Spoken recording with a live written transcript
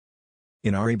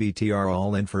In REBT, are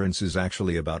all inferences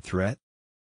actually about threat?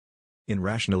 In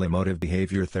Rational Emotive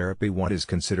Behavior Therapy, what is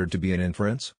considered to be an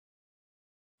inference?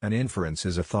 An inference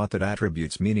is a thought that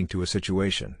attributes meaning to a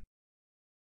situation.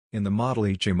 In the model,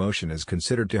 each emotion is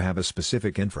considered to have a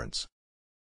specific inference.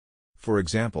 For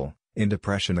example, in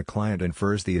depression, the client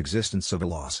infers the existence of a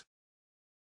loss.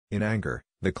 In anger,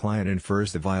 the client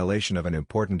infers the violation of an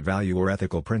important value or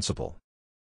ethical principle.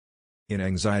 In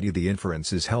anxiety, the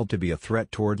inference is held to be a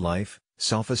threat toward life,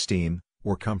 self-esteem,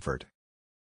 or comfort.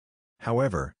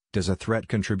 However, does a threat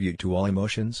contribute to all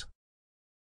emotions?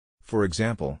 For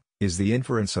example, is the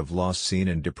inference of loss seen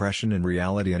in depression in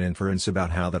reality an inference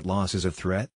about how that loss is a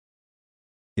threat?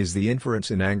 Is the inference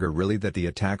in anger really that the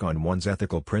attack on one's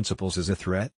ethical principles is a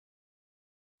threat?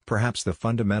 Perhaps the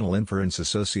fundamental inference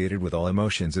associated with all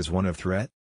emotions is one of threat?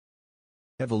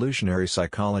 Evolutionary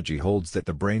psychology holds that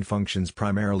the brain functions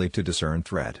primarily to discern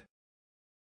threat.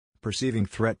 Perceiving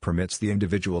threat permits the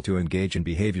individual to engage in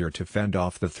behavior to fend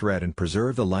off the threat and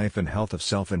preserve the life and health of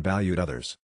self and valued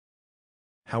others.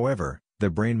 However, the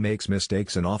brain makes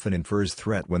mistakes and often infers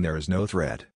threat when there is no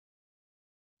threat.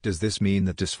 Does this mean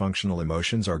that dysfunctional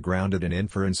emotions are grounded in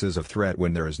inferences of threat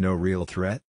when there is no real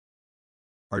threat?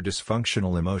 Are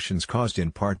dysfunctional emotions caused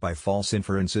in part by false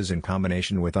inferences in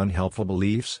combination with unhelpful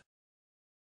beliefs?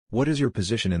 What is your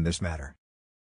position in this matter?